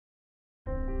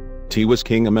Tiye was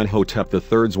King Amenhotep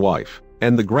III's wife,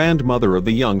 and the grandmother of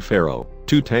the young pharaoh,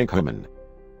 Tutankhamun.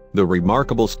 The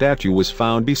remarkable statue was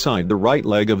found beside the right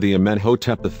leg of the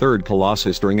Amenhotep III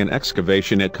colossus during an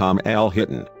excavation at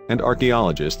Al-Hittan, and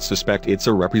archaeologists suspect it's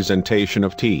a representation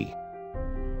of Tiye.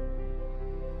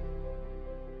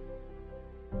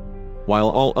 While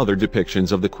all other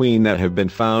depictions of the queen that have been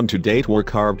found to date were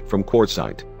carved from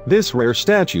quartzite, this rare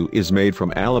statue is made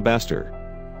from alabaster.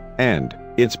 And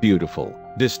it's beautiful,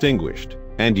 distinguished,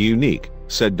 and unique,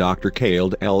 said Dr.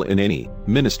 Khaled Al-Inani,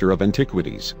 Minister of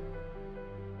Antiquities.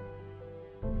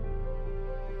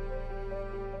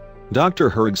 Dr.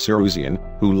 Herg Seruzian,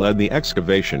 who led the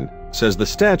excavation, says the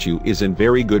statue is in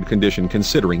very good condition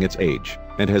considering its age,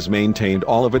 and has maintained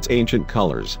all of its ancient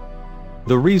colors.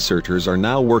 The researchers are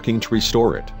now working to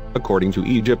restore it, according to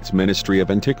Egypt's Ministry of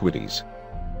Antiquities.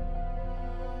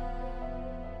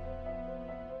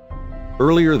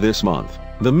 Earlier this month,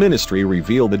 the ministry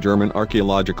revealed the German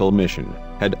archaeological mission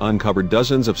had uncovered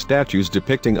dozens of statues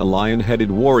depicting a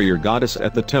lion-headed warrior goddess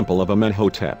at the Temple of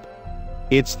Amenhotep.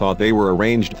 It's thought they were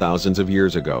arranged thousands of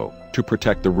years ago to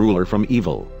protect the ruler from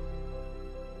evil.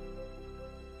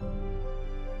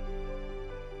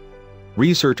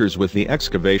 Researchers with the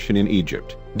excavation in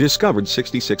Egypt discovered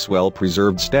 66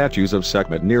 well-preserved statues of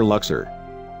Sekhmet near Luxor.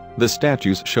 The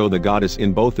statues show the goddess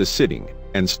in both the sitting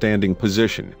and standing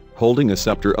position, holding a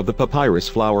scepter of the papyrus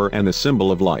flower and the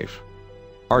symbol of life.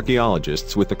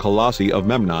 Archaeologists with the Colossi of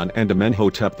Memnon and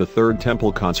Amenhotep III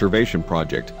Temple Conservation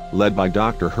Project, led by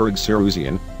Dr. Herg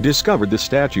Seruzian, discovered the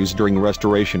statues during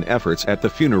restoration efforts at the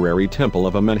funerary temple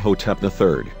of Amenhotep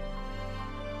III.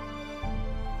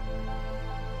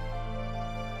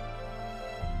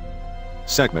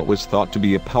 Sekhmet was thought to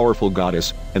be a powerful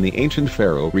goddess, and the ancient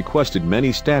pharaoh requested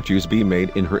many statues be made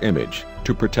in her image,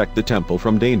 to protect the temple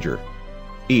from danger.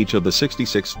 Each of the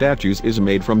 66 statues is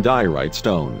made from diorite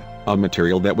stone, a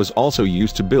material that was also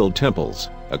used to build temples,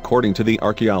 according to the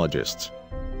archaeologists.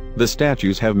 The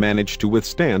statues have managed to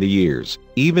withstand the years,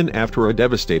 even after a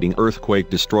devastating earthquake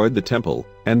destroyed the temple,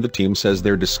 and the team says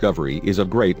their discovery is of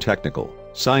great technical,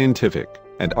 scientific,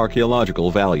 and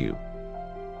archaeological value.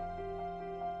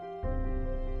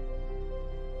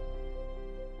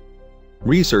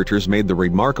 Researchers made the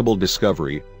remarkable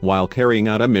discovery while carrying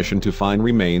out a mission to find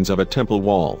remains of a temple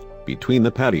wall between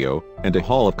the patio and a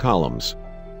hall of columns.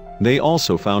 They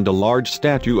also found a large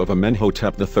statue of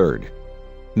Amenhotep III.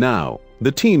 Now,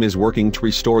 the team is working to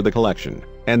restore the collection,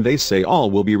 and they say all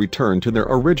will be returned to their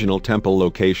original temple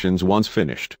locations once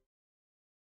finished.